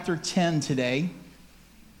Chapter 10 today,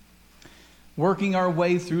 working our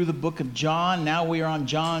way through the book of John. Now we are on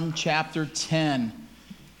John chapter 10.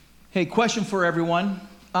 Hey, question for everyone.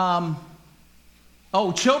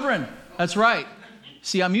 Children, that's right.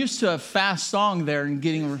 See, I'm used to a fast song there and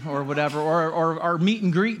getting, or whatever, or meet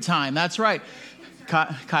and greet time. That's right.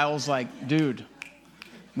 Kyle's like, dude,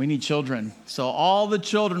 we need children. So all the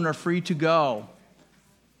children are free to go.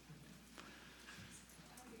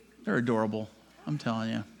 They're adorable, I'm telling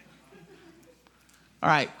you. All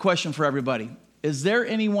right, question for everybody. Is there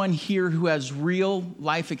anyone here who has real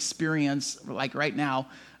life experience, like right now,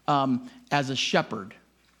 as a shepherd?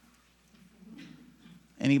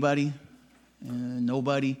 Anybody?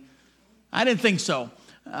 Nobody? I didn't think so.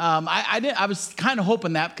 I was kind of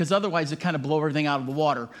hoping that, because otherwise it kind of blow everything out of the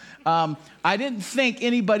water. I didn't think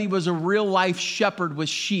anybody was a real life shepherd with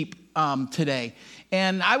sheep today.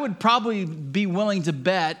 And I would probably be willing to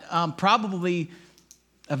bet probably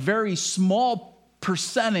a very small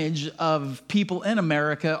percentage of people in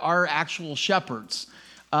America are actual shepherds.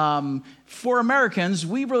 For Americans,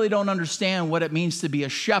 we really don't understand what it means to be a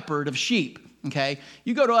shepherd of sheep. Okay,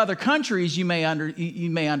 you go to other countries, you may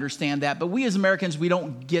understand that, but we as Americans, we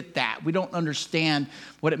don't get that. We don't understand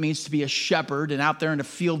what it means to be a shepherd and out there in the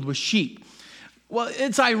field with sheep. Well,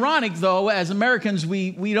 it's ironic, though, as Americans,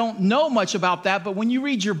 we don't know much about that, but when you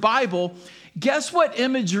read your Bible, guess what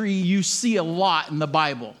imagery you see a lot in the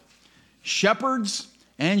Bible? Shepherds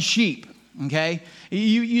and sheep, okay?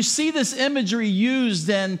 You see this imagery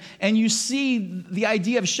used, and you see the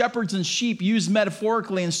idea of shepherds and sheep used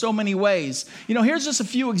metaphorically in so many ways. You know, here's just a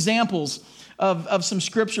few examples of some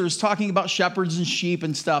scriptures talking about shepherds and sheep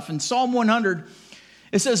and stuff. In Psalm 100,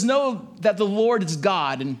 it says, "Know that the Lord is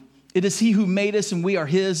God, and it is he who made us, and we are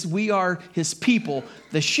his people,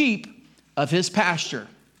 the sheep of his pasture."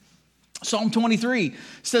 Psalm 23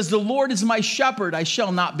 says, "The Lord is my shepherd, I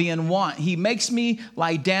shall not be in want. He makes me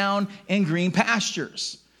lie down in green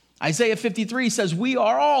pastures." Isaiah 53 says, "We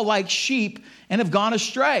are all like sheep and have gone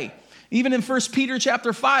astray." Even in 1 Peter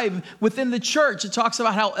chapter 5, within the church, it talks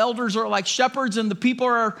about how elders are like shepherds and the people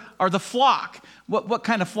are the flock. What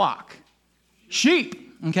kind of flock?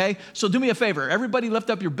 Sheep, okay? So do me a favor. Everybody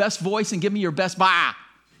lift up your best voice and give me your best bah.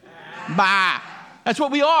 Bah. That's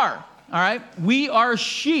what we are, all right? We are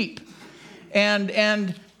sheep.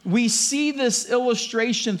 And we see this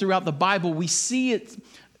illustration throughout the Bible. We see it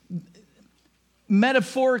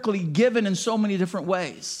metaphorically given in so many different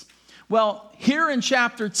ways. Well, here in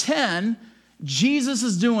chapter 10, Jesus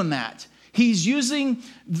is doing that. He's using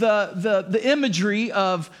the imagery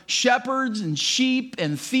of shepherds and sheep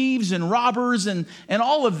and thieves and robbers and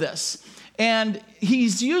all of this. And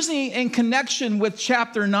he's using it in connection with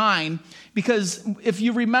chapter 9, because if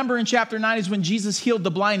you remember in chapter 9 is when Jesus healed the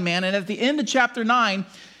blind man. And at the end of chapter 9,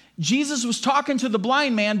 Jesus was talking to the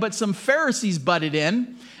blind man, but some Pharisees butted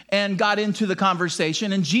in and got into the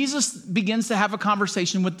conversation. And Jesus begins to have a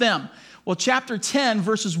conversation with them. Well, chapter 10,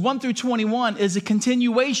 verses 1 through 21 is a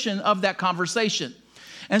continuation of that conversation.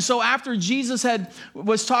 And so after Jesus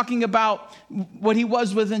was talking about what he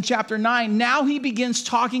was within chapter 9, now he begins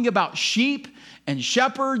talking about sheep and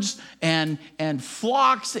shepherds and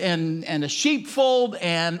flocks and a sheepfold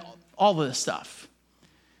and all of this stuff.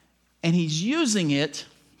 And he's using it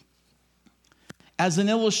as an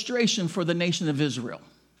illustration for the nation of Israel.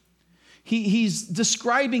 He's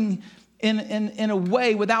describing in a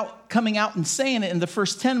way, without coming out and saying it in the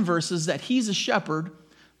first 10 verses, that he's a shepherd,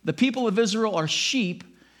 the people of Israel are sheep,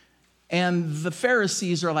 and the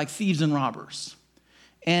Pharisees are like thieves and robbers.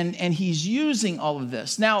 And he's using all of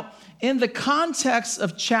this. Now, in the context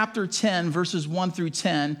of chapter 10, verses 1 through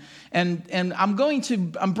 10, and I'm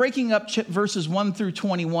breaking up verses 1 through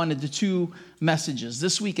 21 into two messages,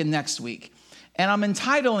 this week and next week. And I'm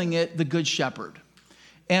entitling it The Good Shepherd.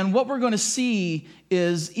 And what we're going to see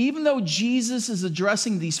is, even though Jesus is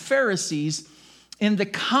addressing these Pharisees in the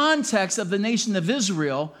context of the nation of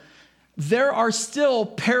Israel, there are still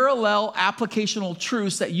parallel applicational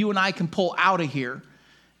truths that you and I can pull out of here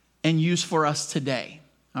and use for us today,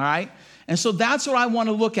 all right? And so that's what I want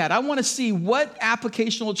to look at. I want to see what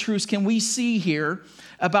applicational truths can we see here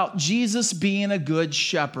about Jesus being a good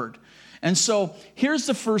shepherd. And so here's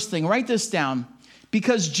the first thing. Write this down.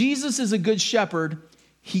 Because Jesus is a good shepherd,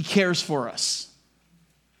 he cares for us.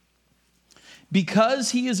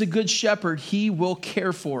 Because he is a good shepherd, he will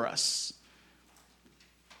care for us.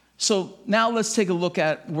 So now let's take a look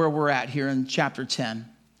at where we're at here in chapter 10.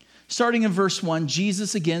 Starting in verse 1,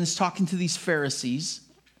 Jesus again is talking to these Pharisees.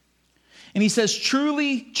 And he says,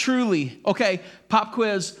 "Truly, truly." Okay, pop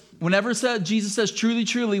quiz. Whenever Jesus says truly,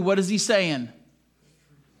 truly, what is he saying?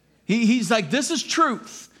 He's like, this is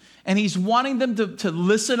truth. And he's wanting them to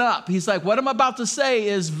listen up. He's like, what I'm about to say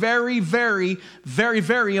is very, very, very,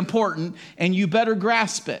 very important, and you better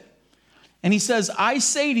grasp it. And he says, I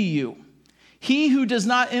say to you, he who does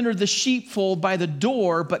not enter the sheepfold by the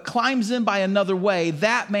door, but climbs in by another way,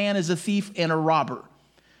 that man is a thief and a robber.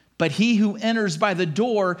 But he who enters by the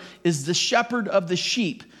door is the shepherd of the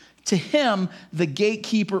sheep. To him, the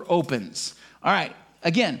gatekeeper opens. All right,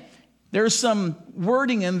 again, there's some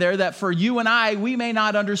wording in there that for you and I, we may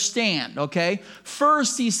not understand, okay?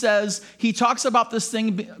 First, he talks about this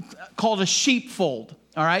thing called a sheepfold,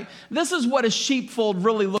 all right? This is what a sheepfold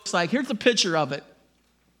really looks like. Here's a picture of it.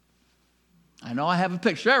 I know I have a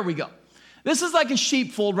picture. There we go. This is like a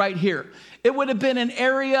sheepfold right here. It would have been an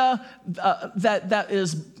area that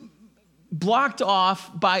is blocked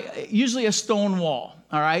off by usually a stone wall,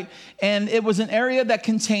 all right? And it was an area that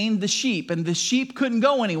contained the sheep, and the sheep couldn't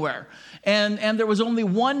go anywhere. And there was only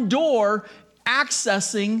one door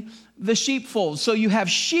accessing the sheepfold. So you have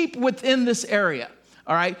sheep within this area,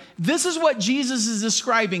 all right? This is what Jesus is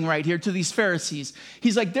describing right here to these Pharisees.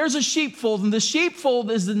 He's like, there's a sheepfold, and the sheepfold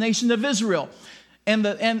is the nation of Israel, and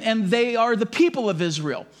they are the people of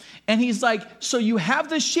Israel. And he's like, so you have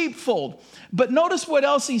the sheepfold. But notice what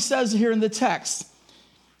else he says here in the text.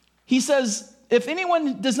 He says, if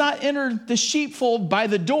anyone does not enter the sheepfold by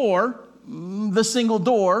the door, the single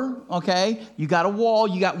door, okay? You got a wall,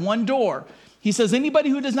 you got one door. He says, anybody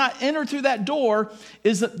who does not enter through that door,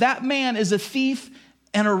 that man is a thief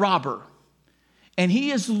and a robber. And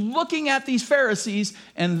he is looking at these Pharisees,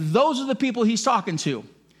 and those are the people he's talking to.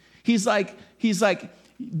 He's like,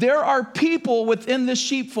 there are people within this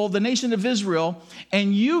sheepfold, the nation of Israel,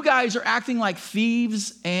 and you guys are acting like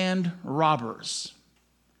thieves and robbers.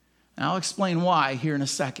 And I'll explain why here in a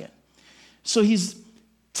second. So he's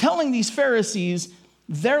telling these Pharisees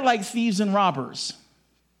they're like thieves and robbers.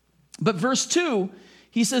 But verse 2,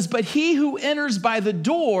 he says, but he who enters by the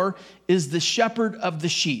door is the shepherd of the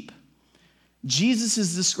sheep. Jesus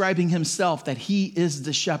is describing himself that he is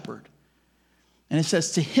the shepherd. And it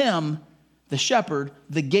says, to him, the shepherd,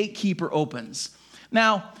 the gatekeeper opens.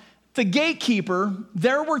 Now, the gatekeeper,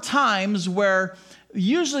 there were times where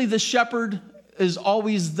usually the shepherd is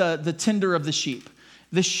always the tender of the sheep.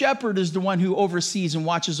 The shepherd is the one who oversees and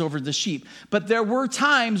watches over the sheep. But there were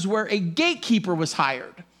times where a gatekeeper was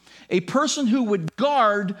hired, a person who would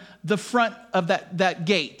guard the front of that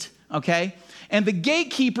gate, okay? And the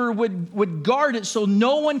gatekeeper would guard it so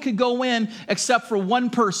no one could go in except for one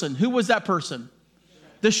person. Who was that person?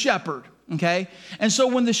 The shepherd. Okay? And so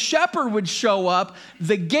when the shepherd would show up,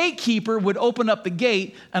 the gatekeeper would open up the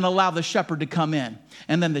gate and allow the shepherd to come in.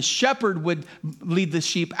 And then the shepherd would lead the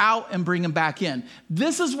sheep out and bring them back in.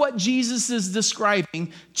 This is what Jesus is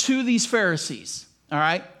describing to these Pharisees. All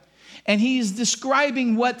right? And he's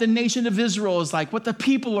describing what the nation of Israel is like, what the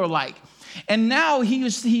people are like. And now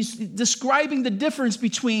he's describing the difference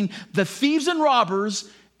between the thieves and robbers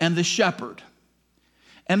and the shepherd.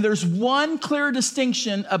 And there's one clear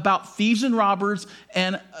distinction about thieves and robbers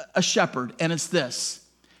and a shepherd, and it's this: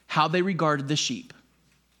 how they regarded the sheep.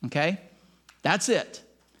 Okay? That's it.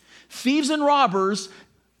 Thieves and robbers,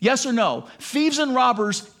 yes or no? Thieves and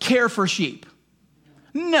robbers care for sheep.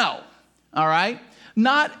 No. All right?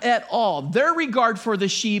 Not at all. Their regard for the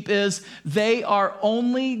sheep is they are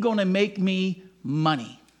only going to make me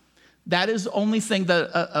money. That is the only thing that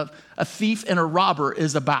a thief and a robber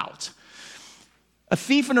is about. A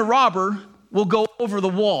thief and a robber will go over the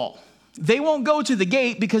wall. They won't go to the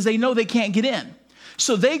gate because they know they can't get in.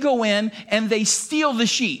 So they go in and they steal the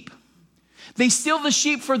sheep. They steal the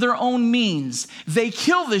sheep for their own means. They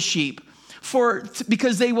kill the sheep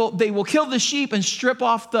because they will kill the sheep and strip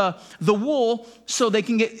off the wool so they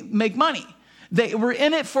can make money. They were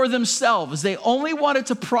in it for themselves. They only wanted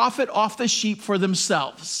to profit off the sheep for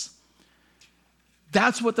themselves.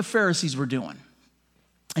 That's what the Pharisees were doing.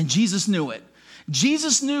 And Jesus knew it.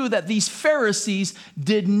 Jesus knew that these Pharisees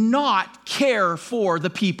did not care for the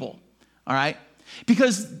people, all right?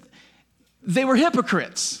 Because they were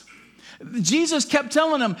hypocrites. Jesus kept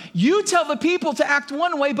telling them, you tell the people to act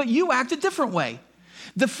one way, but you act a different way.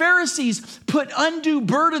 The Pharisees put undue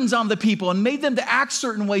burdens on the people and made them to act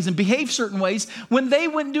certain ways and behave certain ways when they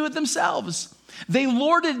wouldn't do it themselves. They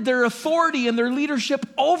lorded their authority and their leadership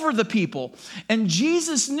over the people. And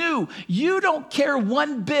Jesus knew, you don't care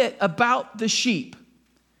one bit about the sheep.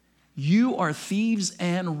 You are thieves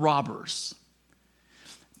and robbers.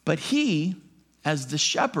 But he, as the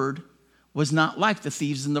shepherd, was not like the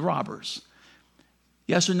thieves and the robbers.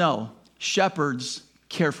 Yes or no? Shepherds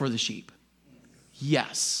care for the sheep.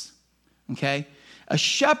 Yes. Okay? A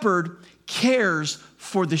shepherd cares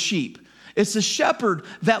for the sheep. It's the shepherd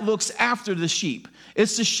that looks after the sheep.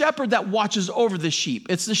 It's the shepherd that watches over the sheep.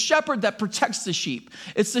 It's the shepherd that protects the sheep.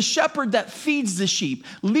 It's the shepherd that feeds the sheep,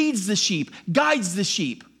 leads the sheep, guides the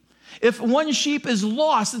sheep. If one sheep is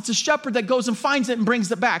lost, it's a shepherd that goes and finds it and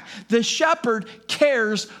brings it back. The shepherd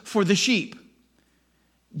cares for the sheep.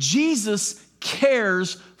 Jesus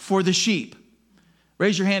cares for the sheep.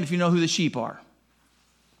 Raise your hand if you know who the sheep are.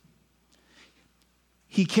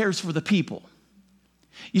 He cares for the people.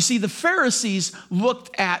 You see, the Pharisees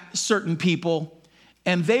looked at certain people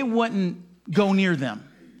and they wouldn't go near them.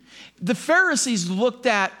 The Pharisees looked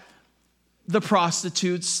at the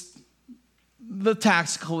prostitutes, the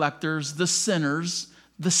tax collectors, the sinners,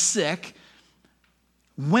 the sick,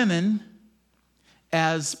 women,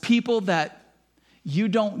 as people that you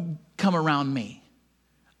don't come around me.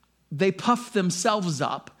 They puff themselves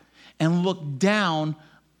up and look down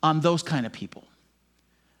on those kind of people.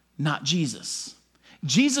 Not Jesus.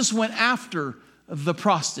 Jesus went after the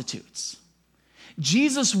prostitutes.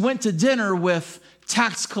 Jesus went to dinner with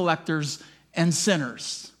tax collectors and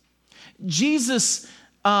sinners. Jesus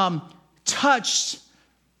touched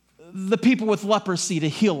the people with leprosy to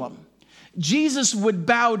heal them. Jesus would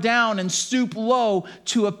bow down and stoop low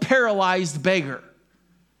to a paralyzed beggar.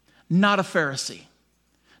 Not a Pharisee,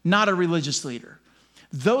 not a religious leader.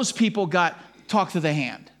 Those people got talk to the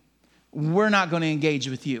hand. We're not going to engage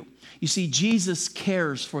with you. You see, Jesus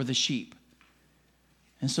cares for the sheep.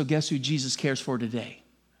 And so guess who Jesus cares for today?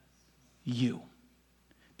 You.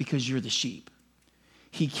 Because you're the sheep.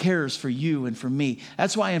 He cares for you and for me.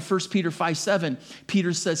 That's why in 1 Peter 5:7,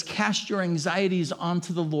 Peter says, cast your anxieties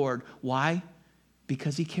onto the Lord. Why?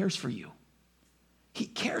 Because he cares for you. He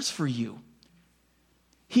cares for you.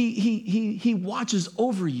 He watches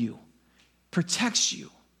over you, protects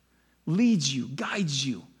you, leads you, guides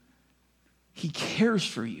you. He cares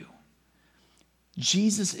for you.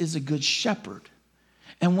 Jesus is a good shepherd.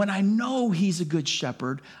 And when I know he's a good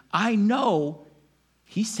shepherd, I know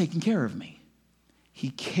he's taking care of me.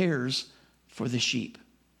 He cares for the sheep.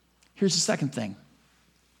 Here's the second thing.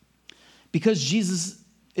 Because Jesus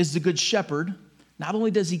is the good shepherd, not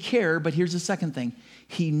only does he care, but here's the second thing.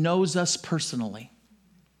 He knows us personally.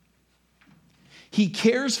 He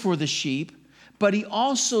cares for the sheep, but he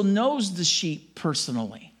also knows the sheep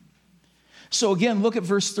personally. So again, look at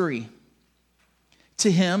verse 3.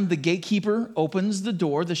 To him, the gatekeeper opens the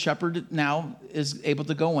door. The shepherd now is able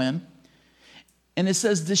to go in. And it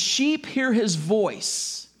says, the sheep hear his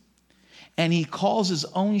voice, and he calls his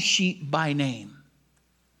own sheep by name.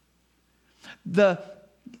 The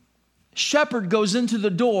shepherd goes into the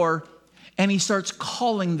door, and he starts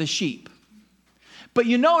calling the sheep. But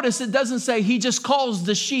you notice it doesn't say he just calls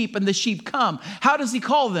the sheep and the sheep come. How does he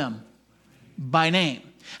call them? By name.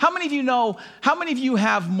 How many of you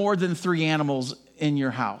have more than 3 animals in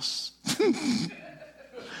your house?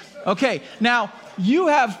 Okay, now you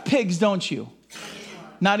have pigs, don't you?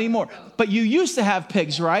 Not anymore. But you used to have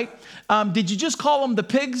pigs, right? Did you just call them the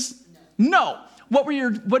pigs? No. What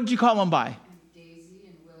did you call them by? Daisy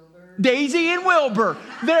and Wilbur. Daisy and Wilbur.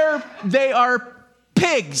 They are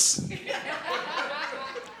pigs.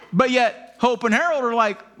 But yet Hope and Harold are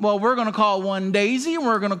like, well, we're going to call one Daisy and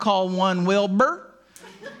we're going to call one Wilbur.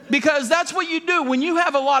 Because that's what you do when you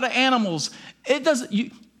have a lot of animals. It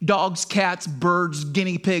doesn't. Dogs, cats, birds,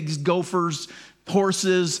 guinea pigs, gophers,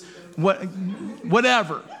 horses,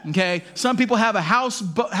 whatever. Okay. Some people have a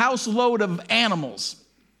house load of animals.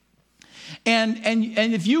 And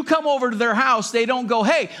if you come over to their house, they don't go,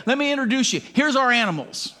 hey, let me introduce you. Here's our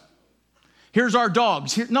animals. Here's our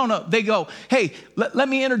dogs. No. They go, hey, let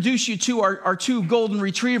me introduce you to our 2 golden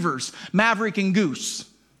retrievers, Maverick and Goose.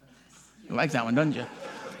 You like that one, don't you?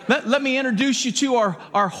 Let me introduce you to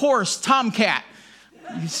our horse, Tomcat.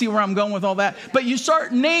 You see where I'm going with all that? But you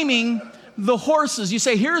start naming the horses. You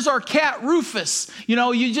say, here's our cat, Rufus.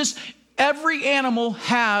 Every animal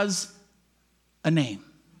has a name.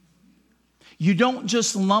 You don't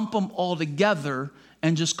just lump them all together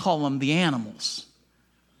and just call them the animals.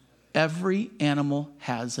 Every animal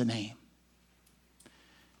has a name.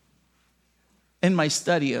 In my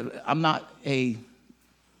study, I'm not a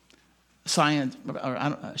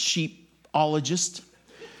sheepologist.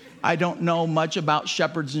 I don't know much about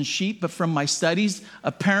shepherds and sheep, but from my studies,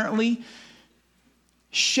 apparently,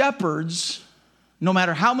 shepherds, no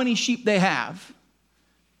matter how many sheep they have,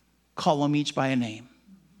 call them each by a name.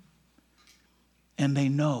 And they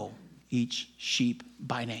know each sheep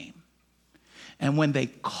by name. And when they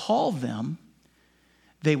call them,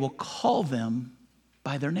 they will call them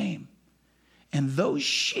by their name. And those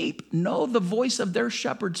sheep know the voice of their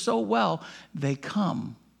shepherd so well, they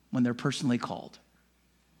come when they're personally called.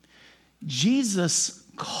 Jesus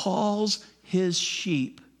calls his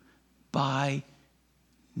sheep by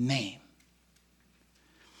name.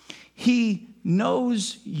 He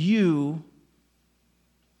knows you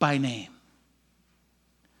by name.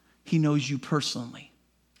 He knows you personally.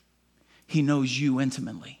 He knows you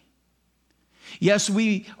intimately. Yes,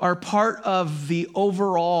 we are part of the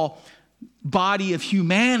overall body of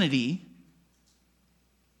humanity,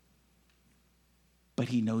 but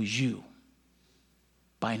he knows you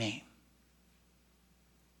by name.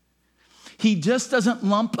 He just doesn't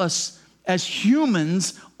lump us as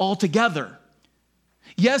humans altogether.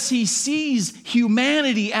 Yes, he sees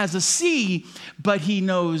humanity as a sea, but he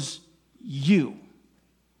knows you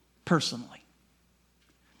personally.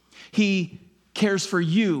 He cares for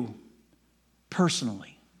you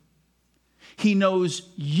personally. He knows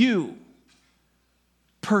you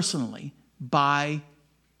personally by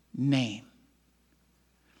name.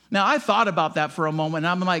 Now, I thought about that for a moment,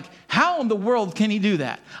 and I'm like, how in the world can he do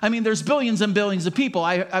that? I mean, there's billions and billions of people.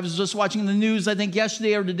 I was just watching the news, I think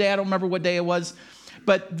yesterday or today, I don't remember what day it was,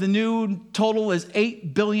 but the new total is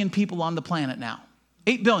 8 billion people on the planet now.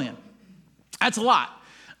 8 billion. That's a lot.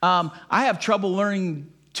 I have trouble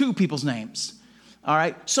learning 2 people's names. All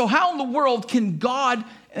right. So how in the world can God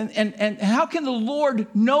and how can the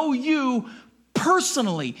Lord know you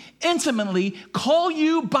personally, intimately, call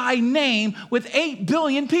you by name with 8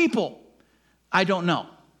 billion people? I don't know.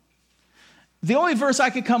 The only verse I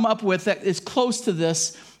could come up with that is close to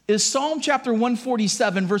this is Psalm chapter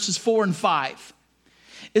 147, verses 4 and 5.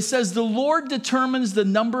 It says, the Lord determines the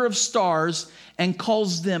number of stars and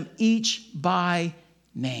calls them each by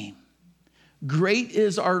name. Great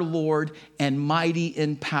is our Lord and mighty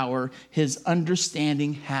in power. His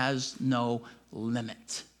understanding has no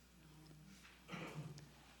limit.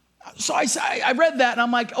 So I read that and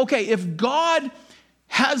I'm like, okay, if God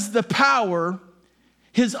has the power,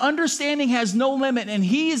 his understanding has no limit, and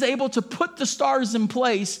he is able to put the stars in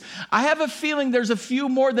place, I have a feeling there's a few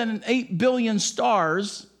more than 8 billion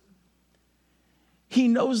stars. He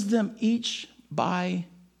knows them each by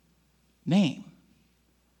name.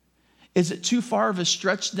 Is it too far of a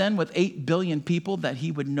stretch then with 8 billion people that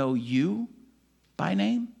he would know you by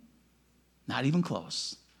name? Not even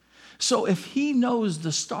close. So if he knows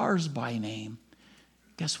the stars by name,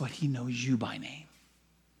 guess what? He knows you by name.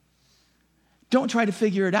 Don't try to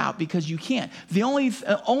figure it out because you can't. The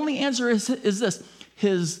only answer is this.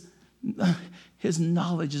 His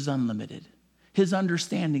knowledge is unlimited. His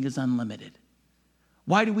understanding is unlimited.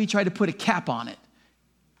 Why do we try to put a cap on it?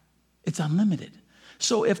 It's unlimited.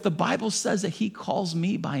 So if the Bible says that he calls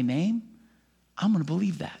me by name, I'm going to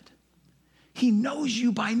believe that. He knows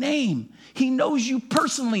you by name. He knows you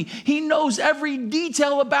personally. He knows every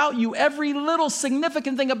detail about you, every little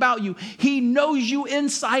significant thing about you. He knows you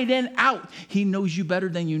inside and out. He knows you better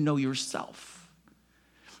than you know yourself.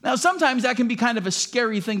 Now, sometimes that can be kind of a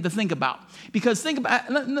scary thing to think about, because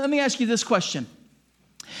let me ask you this question.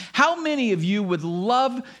 How many of you would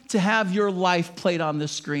love to have your life played on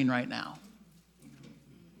this screen right now?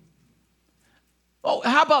 Oh,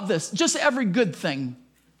 how about this? Just every good thing.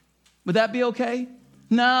 Would that be okay?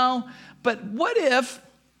 No. But what if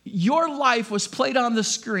your life was played on the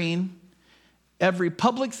screen, every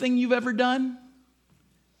public thing you've ever done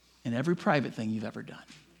and every private thing you've ever done?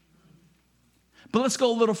 But let's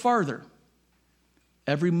go a little farther.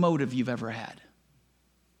 Every motive you've ever had,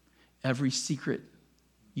 every secret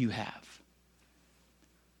you have,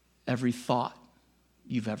 every thought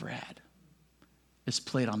you've ever had is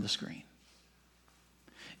played on the screen.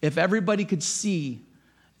 If everybody could see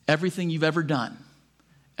everything you've ever done,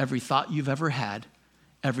 every thought you've ever had,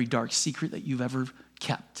 every dark secret that you've ever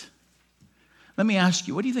kept, let me ask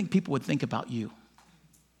you, what do you think people would think about you?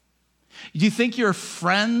 Do you think your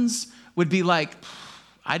friends would be like,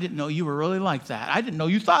 I didn't know you were really like that. I didn't know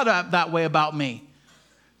you thought that way about me.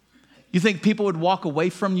 You think people would walk away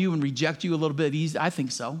from you and reject you a little bit easy? I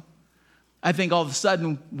think so. I think all of a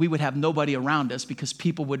sudden we would have nobody around us because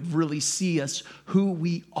people would really see us who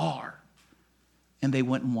we are and they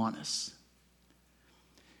wouldn't want us.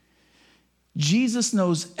 Jesus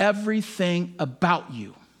knows everything about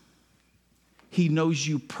you. He knows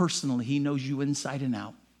you personally. He knows you inside and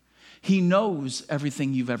out. He knows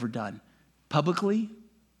everything you've ever done, publicly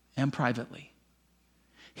and privately.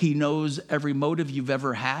 He knows every motive you've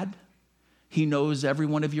ever had. He knows every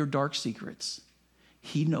one of your dark secrets.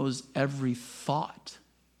 He knows every thought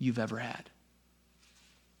you've ever had.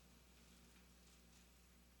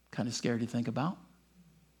 Kind of scary to think about.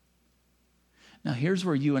 Now, here's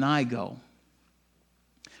where you and I go.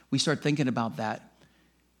 We start thinking about that,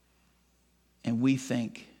 and we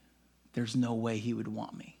think, there's no way he would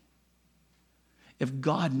want me. If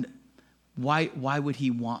God, why would he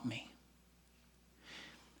want me?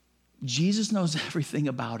 Jesus knows everything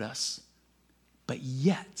about us. But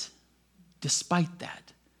yet, despite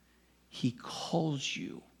that, he calls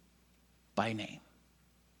you by name.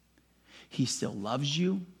 He still loves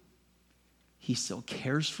you. He still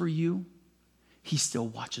cares for you. He still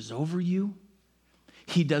watches over you.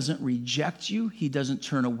 He doesn't reject you. He doesn't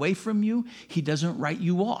turn away from you. He doesn't write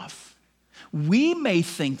you off. We may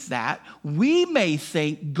think that. We may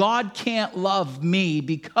think God can't love me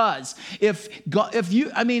because we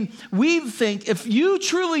think if you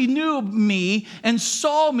truly knew me and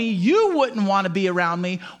saw me, you wouldn't want to be around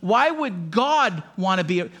me. Why would God want to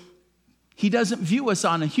be? He doesn't view us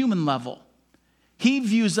on a human level. He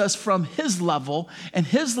views us from his level, and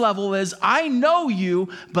his level is, I know you,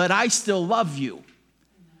 but I still love you.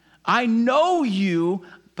 I know you,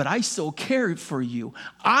 but I still care for you.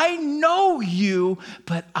 I know you,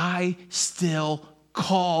 but I still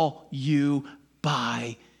call you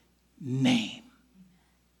by name.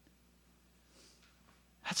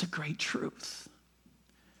 That's a great truth.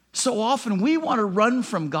 So often we want to run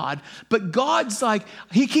from God, but God's like,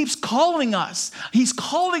 he keeps calling us. He's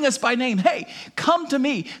calling us by name. Hey, come to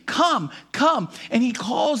me. Come. And he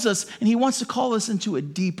calls us, and he wants to call us into a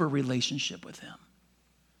deeper relationship with him.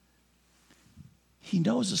 He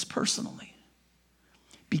knows us personally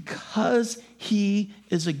because he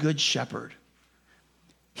is a good shepherd.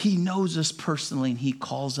 He knows us personally, and he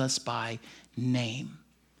calls us by name.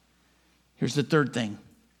 Here's the third thing.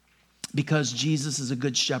 Because Jesus is a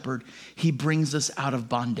good shepherd, he brings us out of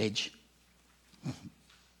bondage.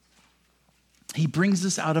 He brings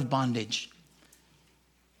us out of bondage.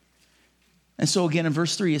 And so again, in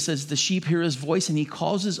verse 3, it says, the sheep hear his voice, and he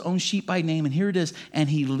calls his own sheep by name. And here it is, and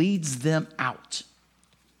he leads them out.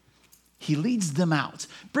 He leads them out.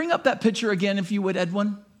 Bring up that picture again, if you would,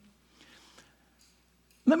 Edwin.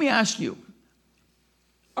 Let me ask you,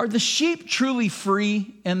 are the sheep truly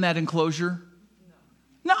free in that enclosure?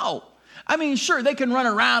 No. I mean, sure, they can run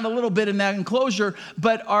around a little bit in that enclosure,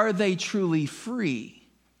 but are they truly free?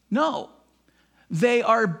 No. They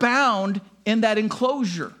are bound in that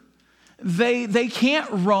enclosure. They can't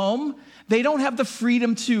roam. They don't have the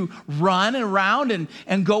freedom to run around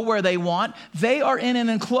and go where they want. They are in an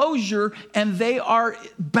enclosure, and they are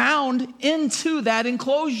bound into that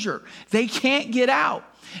enclosure. They can't get out.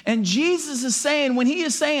 And Jesus is saying, when he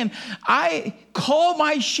is saying, I call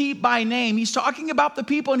my sheep by name, he's talking about the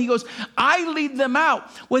people, and he goes, I lead them out.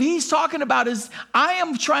 What he's talking about is, I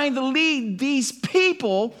am trying to lead these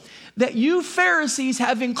people that you Pharisees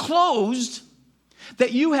have enclosed,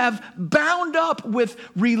 that you have bound up with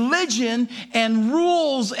religion and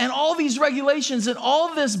rules and all these regulations and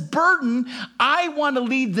all this burden. I want to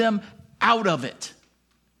lead them out of it.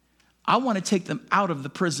 I want to take them out of the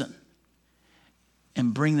prison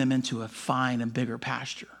and bring them into a fine and bigger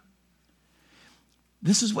pasture.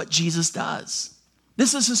 This is what Jesus does.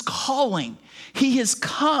 This is his calling. He has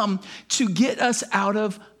come to get us out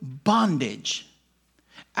of bondage,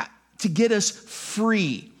 to get us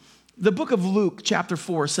free. The book of Luke, chapter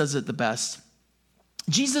 4, says it the best.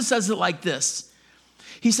 Jesus says it like this.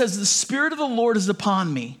 He says, the Spirit of the Lord is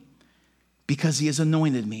upon me because he has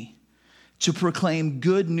anointed me to proclaim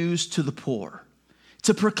good news to the poor.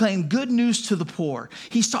 To proclaim good news to the poor.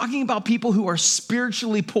 He's talking about people who are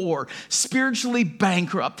spiritually poor, spiritually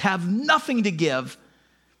bankrupt, have nothing to give.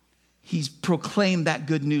 He's proclaimed that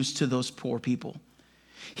good news to those poor people.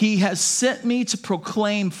 He has sent me to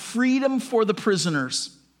proclaim freedom for the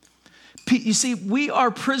prisoners. You see, we are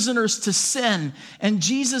prisoners to sin, and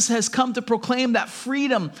Jesus has come to proclaim that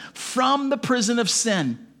freedom from the prison of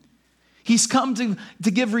sin. He's come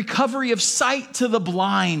to give recovery of sight to the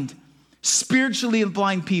blind, spiritually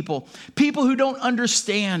blind people, people who don't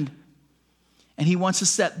understand. And he wants to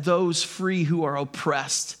set those free who are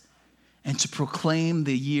oppressed and to proclaim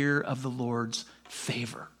the year of the Lord's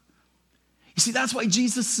favor. You see, that's why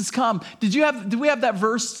Jesus has come. Do we have that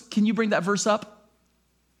verse? Can you bring that verse up?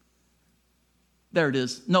 There it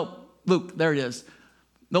is. Nope, Luke, there it is.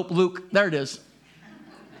 Nope, Luke, there it is.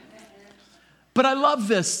 But I love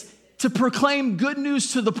this, to proclaim good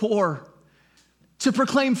news to the poor, to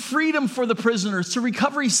proclaim freedom for the prisoners, to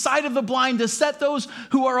recovery sight of the blind, to set those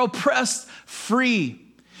who are oppressed free.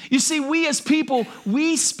 You see, we as people,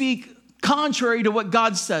 we speak contrary to what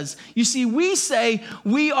God says. You see, we say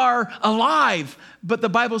we are alive, but the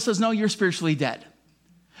Bible says, no, you're spiritually dead.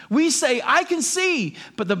 We say, I can see,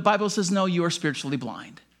 but the Bible says, no, you are spiritually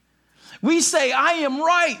blind. We say, I am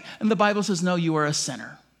right, and the Bible says, no, you are a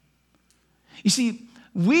sinner. You see,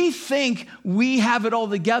 we think we have it all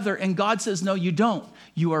together, and God says, no, you don't.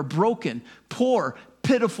 You are broken, poor,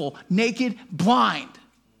 pitiful, naked, blind.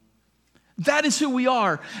 That is who we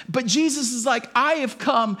are. But Jesus is like, I have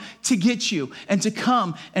come to get you and to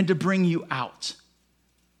come and to bring you out.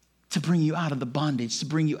 To bring you out of the bondage, to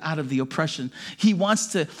bring you out of the oppression. He wants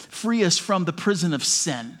to free us from the prison of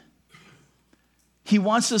sin. He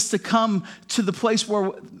wants us to come to the place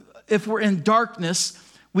where if we're in darkness,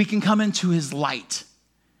 we can come into his light.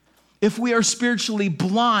 If we are spiritually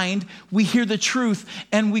blind, we hear the truth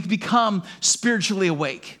and we become spiritually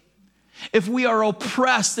awake. If we are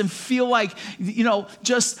oppressed and feel like,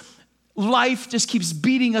 just life just keeps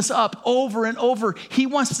beating us up over and over, he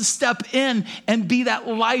wants to step in and be that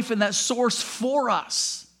life and that source for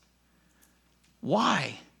us.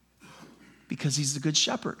 Why? Because he's the good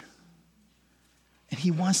shepherd. And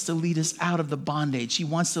he wants to lead us out of the bondage. He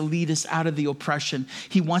wants to lead us out of the oppression.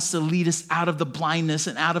 He wants to lead us out of the blindness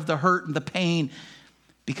and out of the hurt and the pain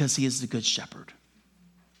because he is the good shepherd.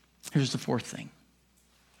 Here's the fourth thing.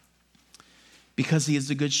 Because he is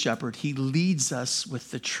the good shepherd, he leads us with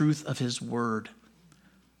the truth of his word.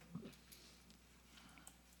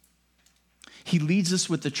 He leads us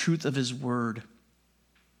with the truth of his word.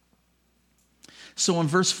 So in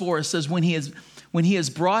verse 4 it says, when he has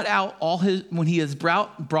brought out all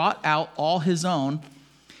his own,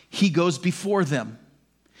 he goes before them,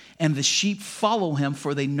 and the sheep follow him,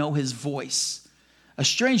 for they know his voice. A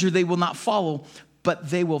stranger they will not follow, but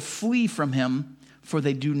they will flee from him, for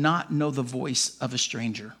they do not know the voice of a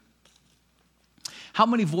stranger. How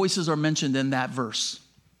many voices are mentioned in that verse?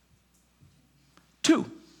 2.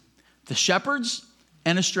 The shepherds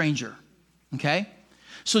and a stranger. Okay?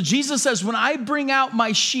 So Jesus says, when I bring out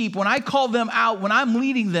my sheep, when I call them out, when I'm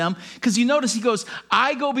leading them, because you notice he goes,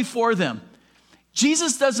 I go before them.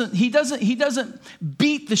 Jesus doesn't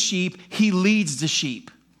beat the sheep, he leads the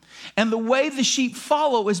sheep. And the way the sheep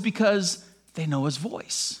follow is because they know his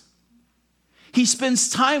voice. He spends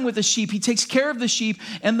time with the sheep. He takes care of the sheep.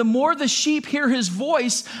 And the more the sheep hear his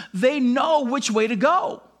voice, they know which way to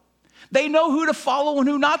go. They know who to follow and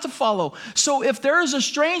who not to follow. So if there is a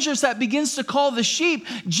stranger that begins to call the sheep,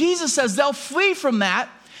 Jesus says they'll flee from that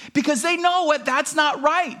because they know what that's not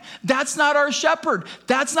right. That's not our shepherd.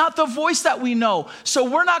 That's not the voice that we know. So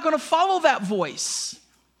we're not going to follow that voice.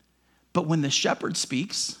 But when the shepherd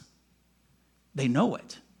speaks, they know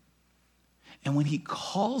it. And when he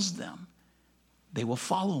calls them, they will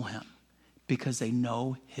follow him because they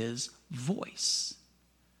know his voice.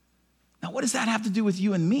 Now, what does that have to do with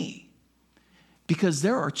you and me? Because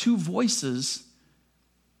there are 2 voices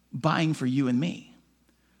vying for you and me.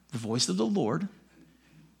 The voice of the Lord,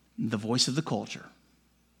 the voice of the culture.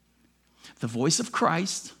 The voice of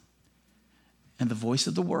Christ and the voice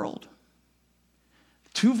of the world.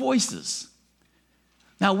 2 voices.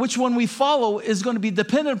 Now, which one we follow is going to be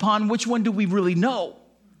dependent upon which one do we really know.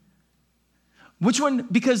 Which one?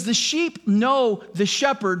 Because the sheep know the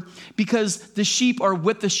shepherd because the sheep are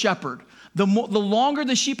with the shepherd. The longer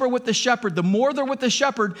the sheep are with the shepherd, the more they're with the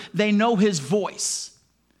shepherd, they know his voice.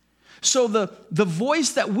 So the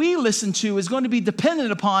voice that we listen to is going to be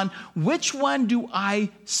dependent upon which one do I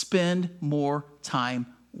spend more time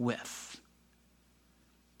with?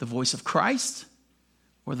 The voice of Christ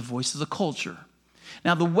or the voice of the culture?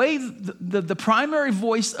 Now, the way the primary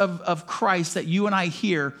voice of Christ that you and I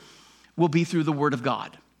hear will be through the Word of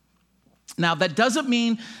God. Now, that doesn't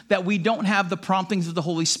mean that we don't have the promptings of the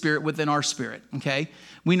Holy Spirit within our spirit, okay?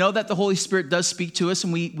 We know that the Holy Spirit does speak to us,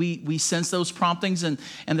 and we sense those promptings, and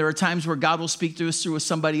there are times where God will speak to us through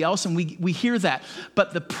somebody else, and we hear that.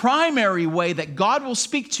 But the primary way that God will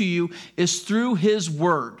speak to you is through his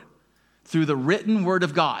Word, through the written Word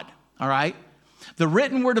of God, all right? The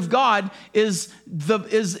written Word of God is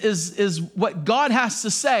what God has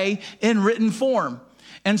to say in written form.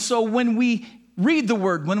 And so when we read the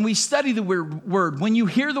Word, when we study the Word, when you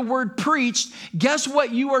hear the Word preached, guess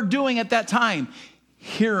what you are doing at that time?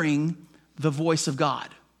 Hearing the voice of God.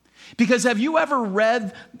 Because have you ever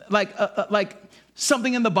read like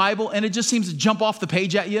something in the Bible and it just seems to jump off the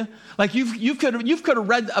page at you? Like you could have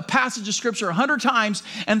read a passage of Scripture 100 times,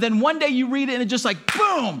 and then one day you read it and it just like,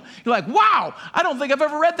 boom! You're like, wow, I don't think I've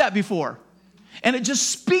ever read that before. And it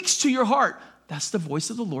just speaks to your heart. That's the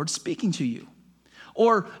voice of the Lord speaking to you.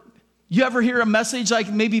 Or you ever hear a message like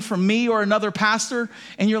maybe from me or another pastor,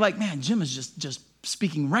 and you're like, man, Jim is just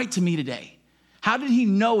speaking right to me today. How did he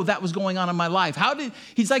know that was going on in my life?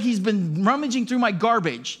 He's been rummaging through my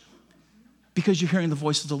garbage. Because you're hearing the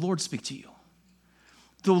voice of the Lord speak to you.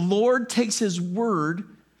 The Lord takes his word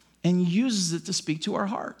and uses it to speak to our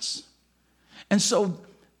hearts. And so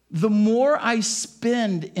the more I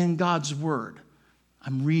spend in God's word,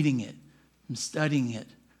 I'm reading it, I'm studying it,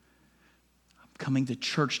 I'm coming to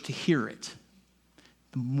church to hear it.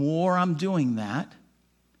 The more I'm doing that,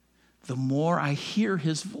 the more I hear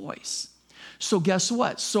his voice. So guess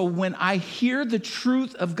what? So when I hear the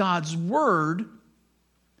truth of God's word,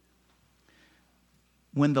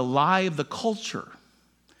 when the lie of the culture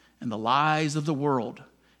and the lies of the world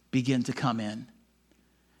begin to come in,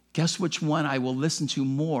 guess which one I will listen to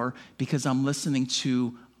more because I'm listening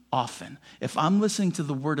to often. If I'm listening to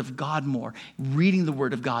the word of God more, reading the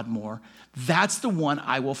word of God more, that's the one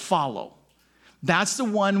I will follow. That's the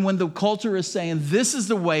one when the culture is saying, this is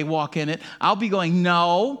the way, walk in it. I'll be going,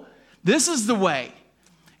 no, this is the way.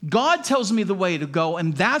 God tells me the way to go,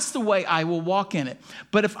 and that's the way I will walk in it.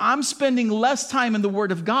 But if I'm spending less time in the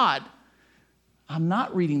word of God, I'm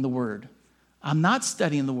not reading the word. I'm not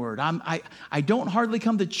studying the word. I don't hardly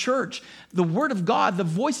come to church. The word of God, the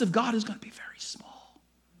voice of God is going to be very small,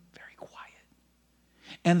 very quiet.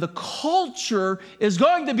 And the culture is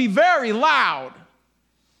going to be very loud.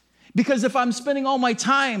 Because if I'm spending all my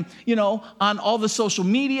time, on all the social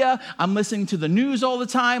media, I'm listening to the news all the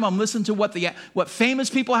time, I'm listening to what famous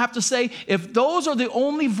people have to say, if those are the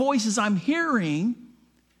only voices I'm hearing,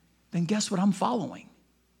 then guess what I'm following?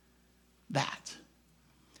 That.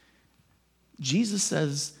 Jesus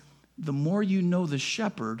says, the more you know the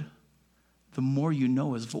shepherd, the more you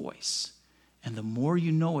know his voice. And the more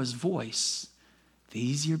you know his voice, the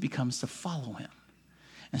easier it becomes to follow him.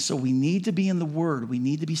 And so we need to be in the word. We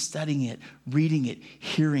need to be studying it, reading it,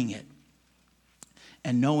 hearing it,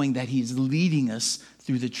 and knowing that he's leading us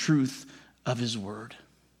through the truth of his word.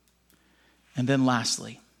 And then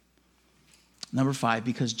lastly, number 5,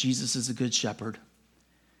 because Jesus is a good shepherd,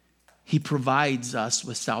 he provides us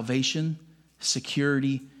with salvation,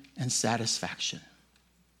 security, and satisfaction.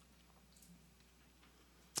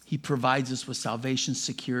 He provides us with salvation,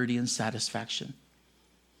 security, and satisfaction.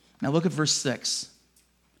 Now look at verse 6.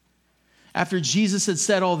 After Jesus had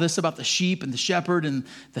said all this about the sheep and the shepherd and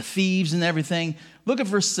the thieves and everything, look at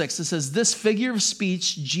verse 6. It says, this figure of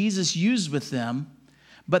speech Jesus used with them,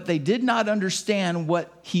 but they did not understand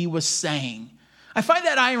what he was saying. I find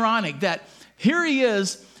that ironic that here he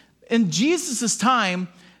is in Jesus' time.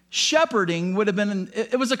 Shepherding would have been,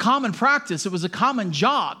 it was a common practice. It was a common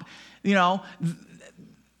job. That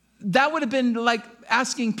would have been like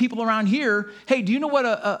asking people around here, hey, do you know what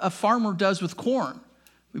a farmer does with corn?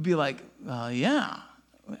 We'd be like, yeah.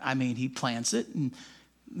 I mean, he plants it and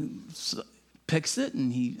picks it,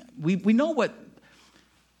 and we know what.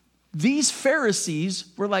 These Pharisees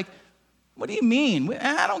were like, what do you mean?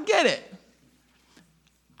 I don't get it.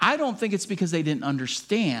 I don't think it's because they didn't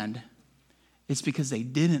understand. It's because they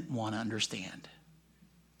didn't want to understand.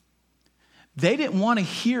 They didn't want to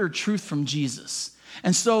hear truth from Jesus.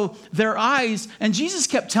 And so their eyes, and Jesus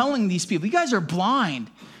kept telling these people, you guys are blind.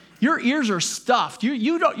 Your ears are stuffed.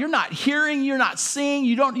 You're not hearing, you're not seeing,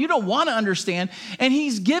 you don't want to understand. And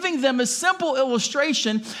he's giving them a simple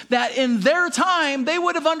illustration that in their time, they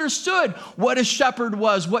would have understood what a shepherd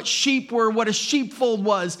was, what sheep were, what a sheepfold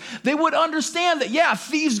was. They would understand that, yeah,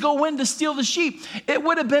 thieves go in to steal the sheep. It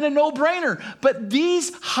would have been a no-brainer. But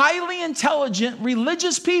these highly intelligent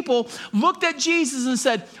religious people looked at Jesus and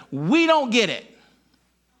said, we don't get it.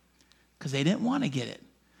 Because they didn't want to get it.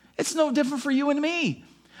 It's no different for you and me.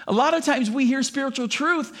 A lot of times we hear spiritual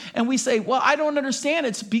truth and we say, well, I don't understand.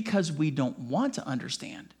 It's because we don't want to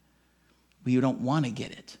understand. We don't want to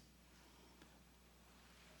get it.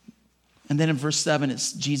 And then in verse 7,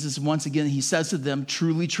 it's Jesus once again, he says to them,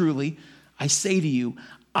 truly, truly, I say to you,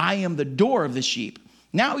 I am the door of the sheep.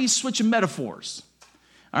 Now he's switching metaphors.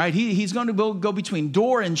 All right, he's going to go between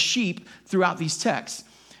door and sheep throughout these texts.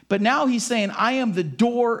 But now he's saying, I am the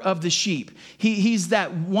door of the sheep. He's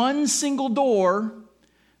that one single door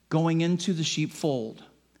going into the sheepfold.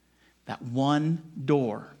 That one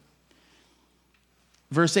door.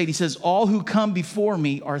 Verse 8, he says, all who come before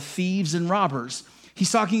me are thieves and robbers.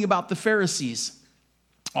 He's talking about the Pharisees.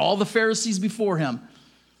 All the Pharisees before him.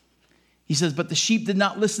 He says, but the sheep did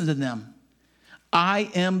not listen to them.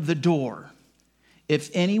 I am the door.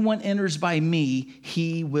 If anyone enters by me,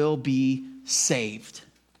 he will be saved.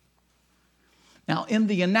 Now, in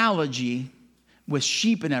the analogy with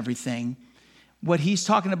sheep and everything, what he's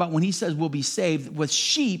talking about when he says we'll be saved, with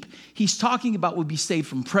sheep, he's talking about we'll be saved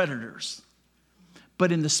from predators.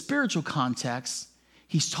 But in the spiritual context,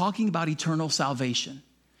 he's talking about eternal salvation.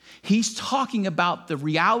 He's talking about the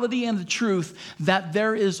reality and the truth that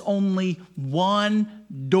there is only one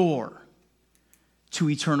door to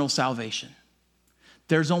eternal salvation.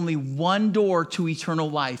 There's only one door to eternal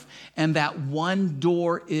life, and that one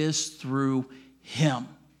door is through him.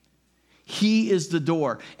 He is the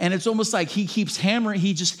door. And it's almost like he keeps hammering,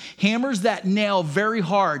 he just hammers that nail very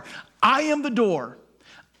hard. I am the door.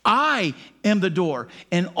 I am the door.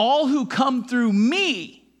 And all who come through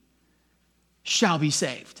me shall be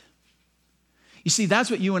saved. You see, that's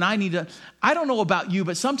what you and I need to, I don't know about you,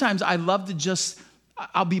 but sometimes I love to just,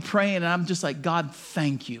 I'll be praying and I'm just like, God,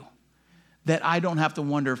 thank you that I don't have to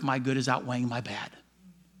wonder if my good is outweighing my bad.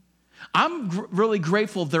 I'm really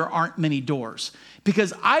grateful there aren't many doors,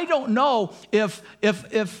 because I don't know if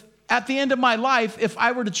at the end of my life, if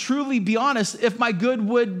I were to truly be honest, if my good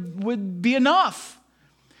would be enough.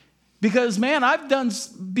 Because man, I've done,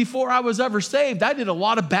 before I was ever saved, I did a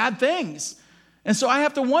lot of bad things. And so I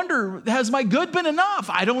have to wonder, has my good been enough?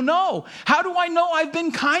 I don't know. How do I know I've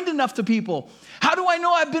been kind enough to people? How do I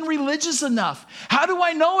know I've been religious enough? How do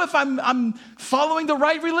I know if I'm following the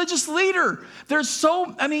right religious leader?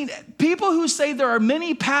 People who say there are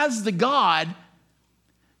many paths to God,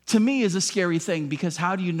 to me is a scary thing, because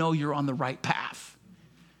how do you know you're on the right path?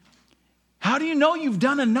 How do you know you've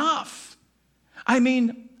done enough? I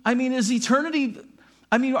mean, is eternity...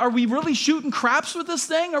 are we really shooting craps with this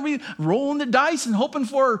thing? Are we rolling the dice and hoping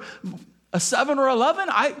for a 7 or 11?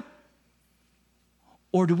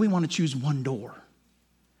 Or do we want to choose one door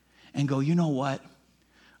and go, you know what?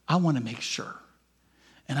 I want to make sure.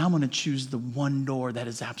 And I'm going to choose the one door that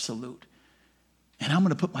is absolute. And I'm going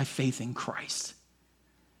to put my faith in Christ.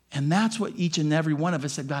 And that's what each and every one of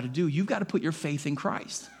us have got to do. You've got to put your faith in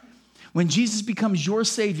Christ. When Jesus becomes your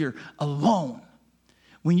Savior alone,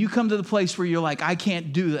 when you come to the place where you're like, I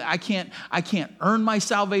can't do that. I can't earn my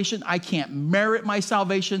salvation. I can't merit my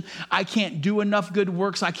salvation. I can't do enough good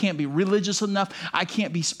works. I can't be religious enough. I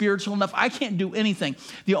can't be spiritual enough. I can't do anything.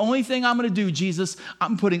 The only thing I'm going to do, Jesus,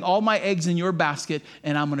 I'm putting all my eggs in your basket,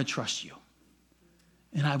 and I'm going to trust you.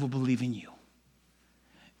 And I will believe in you.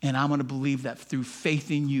 And I'm going to believe that through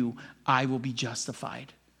faith in you, I will be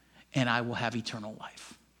justified and I will have eternal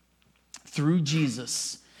life. Through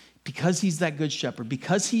Jesus, because he's that good shepherd,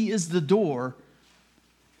 because he is the door,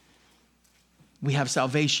 we have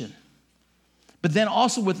salvation. But then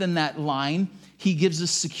also within that line, he gives us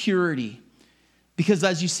security. Because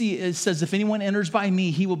as you see, it says, if anyone enters by me,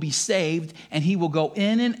 he will be saved, and he will go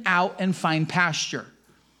in and out and find pasture.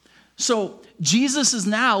 So Jesus is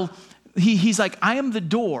now, he's like, I am the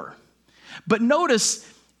door. But notice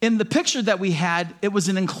in the picture that we had, it was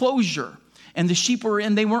an enclosure, and the sheep were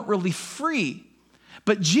in, they weren't really free.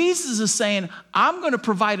 But Jesus is saying, I'm going to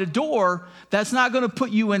provide a door that's not going to put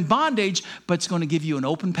you in bondage, but it's going to give you an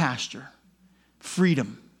open pasture,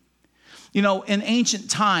 freedom. You know, in ancient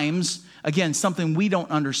times, again, something we don't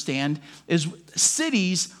understand is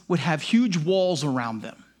cities would have huge walls around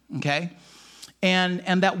them, okay?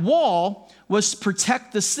 And that wall was to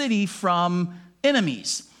protect the city from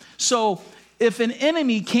enemies. So if an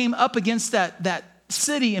enemy came up against that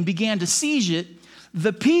city and began to siege it,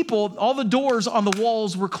 the people, all the doors on the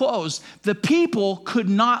walls were closed. The people could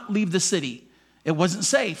not leave the city. It wasn't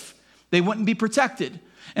safe. They wouldn't be protected.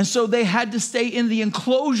 And so they had to stay in the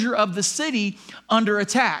enclosure of the city under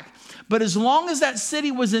attack. But as long as that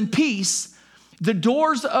city was in peace, the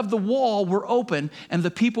doors of the wall were open and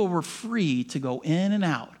the people were free to go in and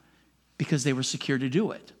out because they were secure to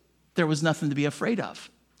do it. There was nothing to be afraid of.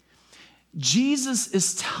 Jesus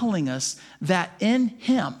is telling us that in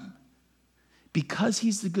him, because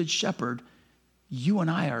he's the good shepherd, you and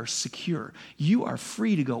I are secure. You are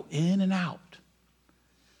free to go in and out.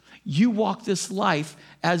 You walk this life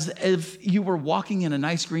as if you were walking in a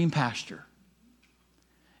nice green pasture.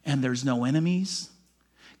 And there's no enemies.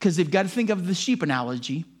 Because they've got to think of the sheep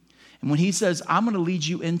analogy. And when he says, I'm going to lead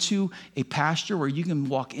you into a pasture where you can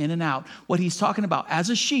walk in and out, what he's talking about, as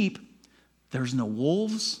a sheep, there's no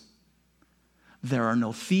wolves, there are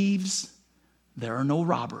no thieves, there are no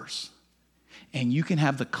robbers. And you can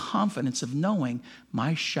have the confidence of knowing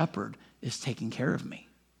my shepherd is taking care of me.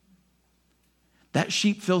 That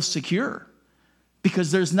sheep feels secure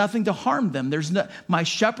because there's nothing to harm them. My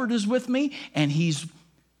shepherd is with me and he's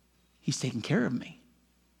taking care of me.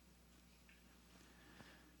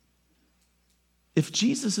 If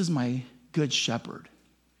Jesus is my good shepherd,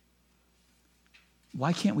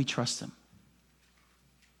 why can't we trust him?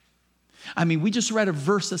 I mean, we just read a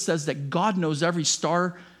verse that says that God knows every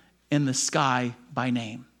star in the sky by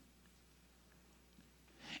name.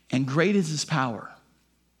 And great is his power.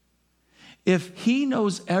 If he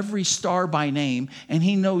knows every star by name and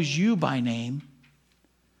he knows you by name,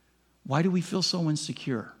 why do we feel so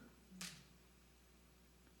insecure?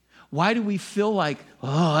 Why do we feel like,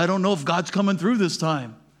 I don't know if God's coming through this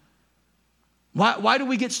time? Why do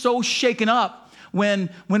we get so shaken up when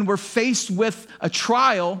we're faced with a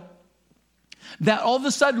trial that all of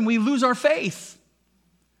a sudden we lose our faith?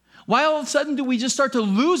 Why all of a sudden do we just start to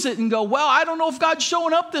lose it and go, well, I don't know if God's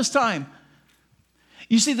showing up this time?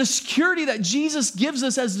 You see, the security that Jesus gives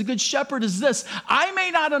us as the good shepherd is this. I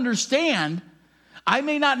may not understand I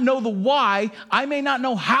may not know the why. I may not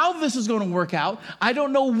know how this is going to work out. I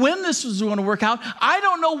don't know when this is going to work out. I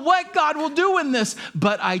don't know what God will do in this,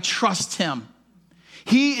 but I trust him.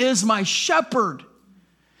 He is my shepherd.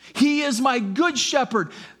 He is my good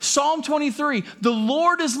shepherd. Psalm 23, the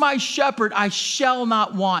Lord is my shepherd. I shall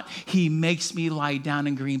not want. He makes me lie down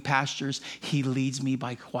in green pastures. He leads me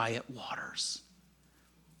by quiet waters.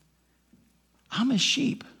 I'm his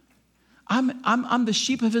sheep. I'm the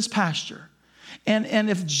sheep of his pasture. And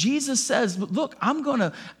if Jesus says, look, I'm going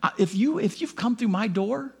to, if you've come through my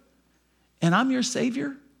door and I'm your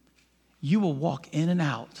Savior, you will walk in and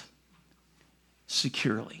out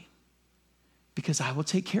securely because I will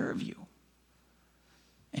take care of you.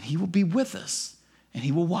 And he will be with us and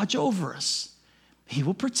he will watch over us. He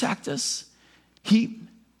will protect us.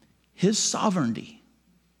 His sovereignty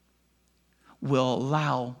will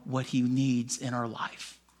allow what he needs in our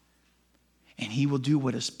life. And he will do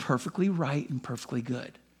what is perfectly right and perfectly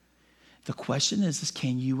good. The question is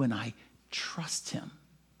can you and I trust him?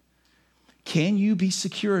 Can you be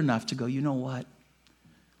secure enough to go, you know what?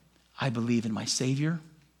 I believe in my Savior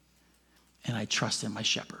and I trust in my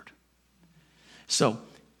shepherd. So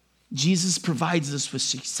Jesus provides us with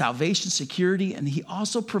salvation, security, and he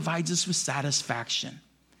also provides us with satisfaction.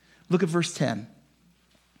 Look at verse 10.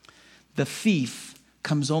 The thief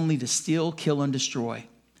comes only to steal, kill, and destroy.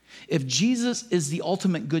 If Jesus is the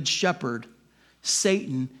ultimate good shepherd,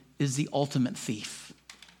 Satan is the ultimate thief.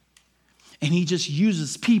 And he just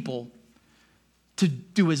uses people to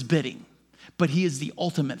do his bidding. But he is the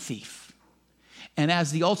ultimate thief. And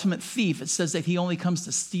as the ultimate thief, it says that he only comes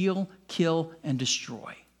to steal, kill, and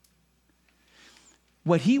destroy.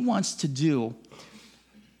 What he wants to do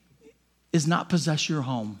is not possess your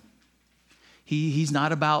home. He's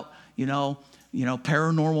not about,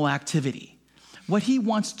 paranormal activity. What he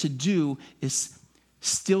wants to do is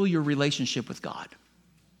steal your relationship with God.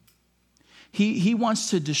 He wants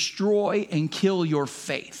to destroy and kill your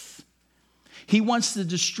faith. He wants to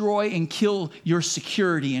destroy and kill your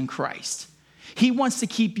security in Christ. He wants to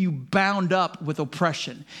keep you bound up with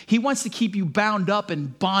oppression. He wants to keep you bound up in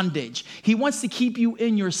bondage. He wants to keep you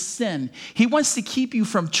in your sin. He wants to keep you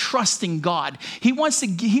from trusting God. He wants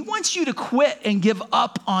you to quit and give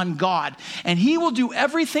up on God. And he will do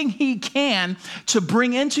everything he can to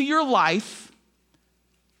bring into your life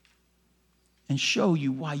and show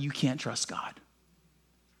you why you can't trust God.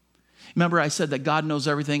 Remember I said that God knows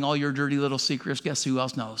everything, all your dirty little secrets. Guess who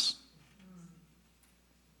else knows?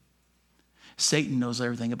 Satan knows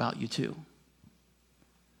everything about you too.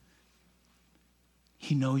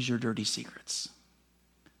 He knows your dirty secrets.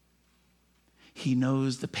 He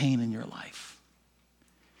knows the pain in your life.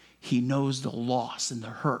 He knows the loss and the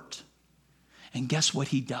hurt. And guess what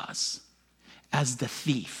he does? As the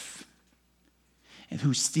thief, and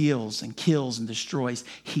who steals and kills and destroys,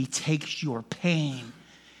 he takes your pain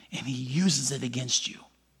and he uses it against you.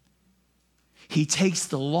 He takes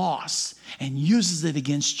the loss and uses it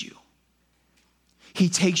against you. He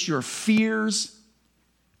takes your fears.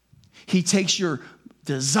 He takes your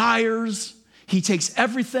desires. He takes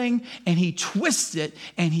everything and he twists it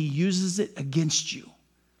and he uses it against you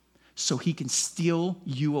so he can steal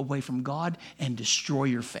you away from God and destroy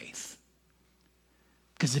your faith.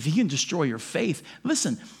 Because if he can destroy your faith,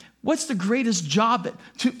 listen, what's the greatest job?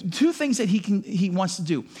 Two things that he wants to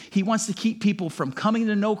do. He wants to keep people from coming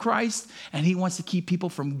to know Christ, and he wants to keep people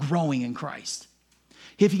from growing in Christ.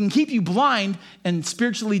 If he can keep you blind and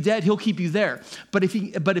spiritually dead, he'll keep you there. But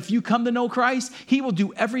if you come to know Christ, he will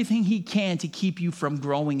do everything he can to keep you from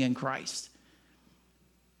growing in Christ.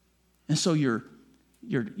 And so your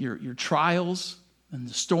trials and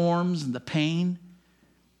the storms and the pain,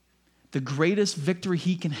 the greatest victory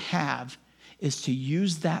he can have is to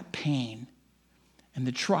use that pain and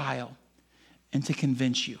the trial and to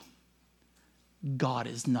convince you God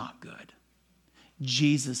is not good.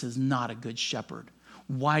 Jesus is not a good shepherd.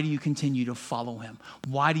 Why do you continue to follow him?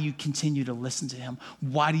 Why do you continue to listen to him?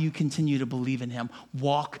 Why do you continue to believe in him?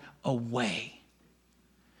 Walk away.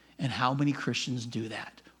 And how many Christians do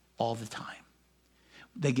that all the time?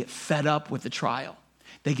 They get fed up with the trial.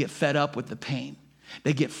 They get fed up with the pain.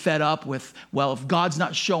 They get fed up with, well, if God's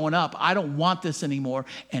not showing up, I don't want this anymore.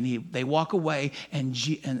 And they walk away, and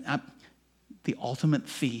the ultimate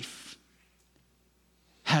thief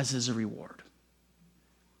has his reward.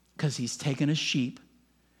 Because he's taken a sheep,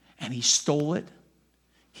 and he stole it,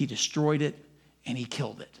 he destroyed it, and he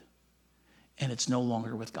killed it. And it's no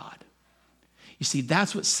longer with God. You see,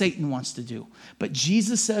 that's what Satan wants to do. But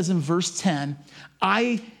Jesus says in verse 10,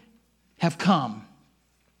 I have come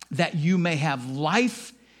that you may have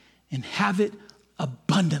life and have it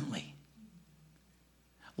abundantly.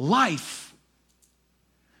 Life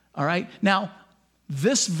All right? Now,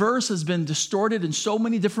 this verse has been distorted in so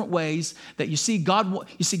many different ways that you see God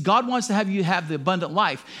wants to have you have the abundant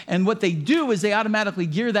life. And what they do is they automatically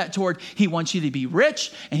gear that toward he wants you to be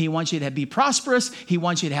rich and he wants you to be prosperous. He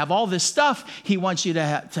wants you to have all this stuff. He wants you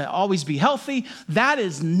to always be healthy. That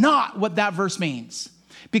is not what that verse means.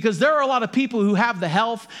 Because there are a lot of people who have the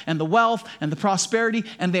health and the wealth and the prosperity,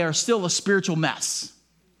 and they are still a spiritual mess.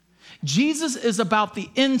 Jesus is about the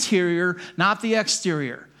interior, not the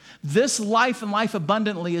exterior. This life and life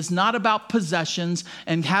abundantly is not about possessions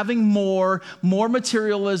and having more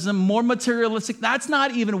materialism, more materialistic. That's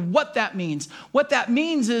not even what that means. What that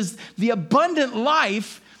means is the abundant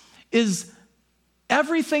life is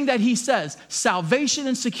everything that he says, salvation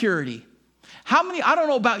and security. How many, I don't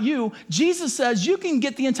know about you, Jesus says you can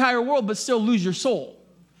get the entire world but still lose your soul.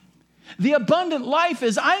 The abundant life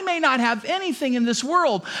is I may not have anything in this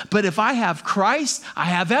world, but if I have Christ, I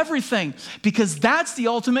have everything, because that's the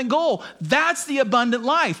ultimate goal. That's the abundant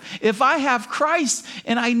life. If I have Christ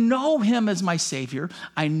and I know him as my Savior,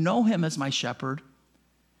 I know him as my shepherd,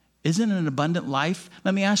 isn't it an abundant life?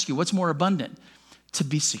 Let me ask you, what's more abundant? To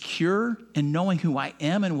be secure in knowing who I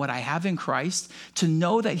am and what I have in Christ, to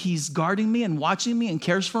know that he's guarding me and watching me and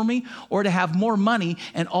cares for me, or to have more money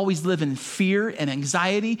and always live in fear and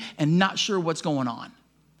anxiety and not sure what's going on?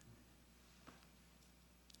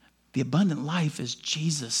 The abundant life is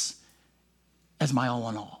Jesus as my all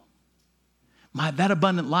in all. That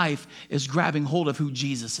abundant life is grabbing hold of who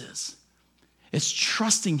Jesus is. It's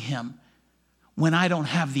trusting him when I don't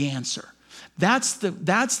have the answer. That's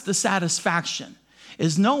the satisfaction.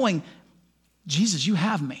 Is knowing, Jesus, you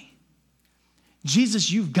have me. Jesus,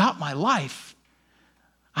 you've got my life.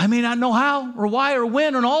 I may not know how or why or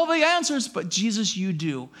when and all the answers, but Jesus, you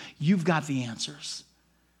do. You've got the answers.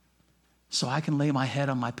 So I can lay my head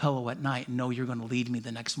on my pillow at night and know you're going to lead me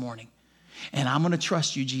the next morning. And I'm going to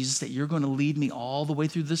trust you, Jesus, that you're going to lead me all the way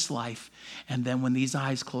through this life. And then when these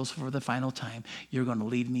eyes close for the final time, you're going to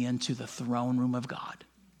lead me into the throne room of God.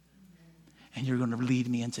 And you're going to lead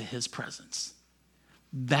me into his presence.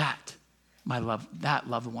 That, my love, that,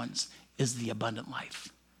 loved ones, is the abundant life.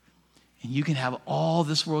 And you can have all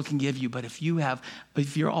this world can give you, but if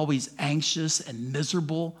you're always anxious and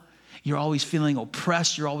miserable, you're always feeling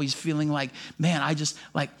oppressed, you're always feeling like, man, are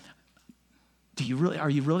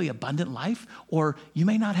you really abundant life? Or you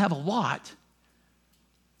may not have a lot,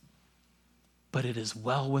 but it is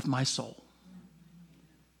well with my soul.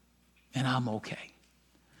 And I'm okay.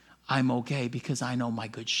 I'm okay because I know my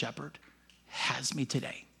good shepherd has me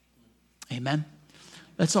today. Amen.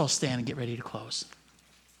 Let's all stand and get ready to close.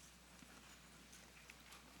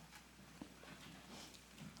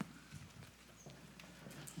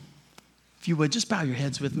 If you would, just bow your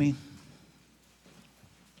heads with me.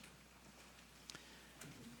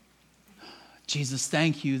 Jesus,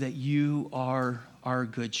 thank you that you are our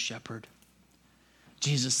good shepherd.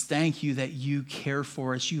 Jesus, thank you that you care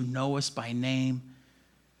for us. You know us by name.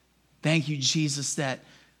 Thank you, Jesus, that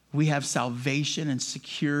we have salvation and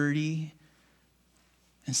security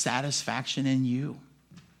and satisfaction in you.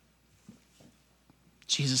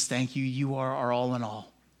 Jesus, thank you. You are our all in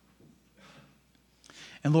all.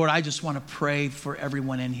 And Lord, I just want to pray for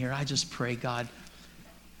everyone in here. I just pray, God,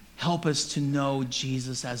 help us to know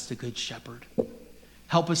Jesus as the good shepherd.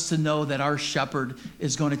 Help us to know that our shepherd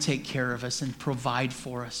is going to take care of us and provide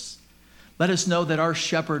for us. Let us know that our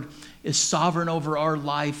shepherd is sovereign over our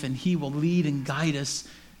life and he will lead and guide us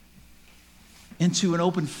into an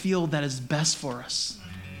open field that is best for us.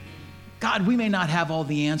 God, we may not have all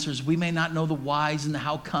the answers. We may not know the whys and the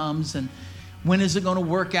how comes and when is it going to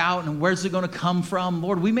work out and where's it going to come from.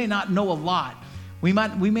 Lord, we may not know a lot. We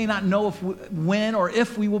may not know when or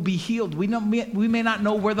if we will be healed. We may not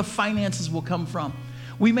know where the finances will come from.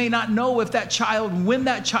 We may not know when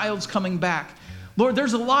that child's coming back. Lord,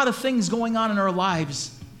 there's a lot of things going on in our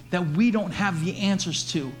lives that we don't have the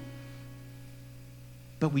answers to.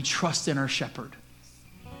 But we trust in our shepherd.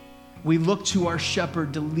 We look to our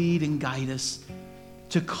shepherd to lead and guide us,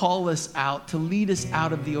 to call us out, to lead us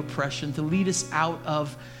out of the oppression, to lead us out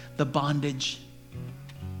of the bondage.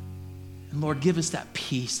 And Lord, give us that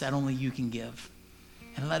peace that only you can give.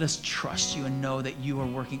 And let us trust you and know that you are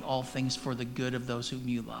working all things for the good of those whom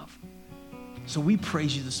you love. So we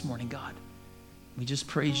praise you this morning, God. We just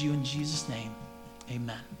praise you in Jesus' name.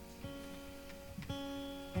 Amen.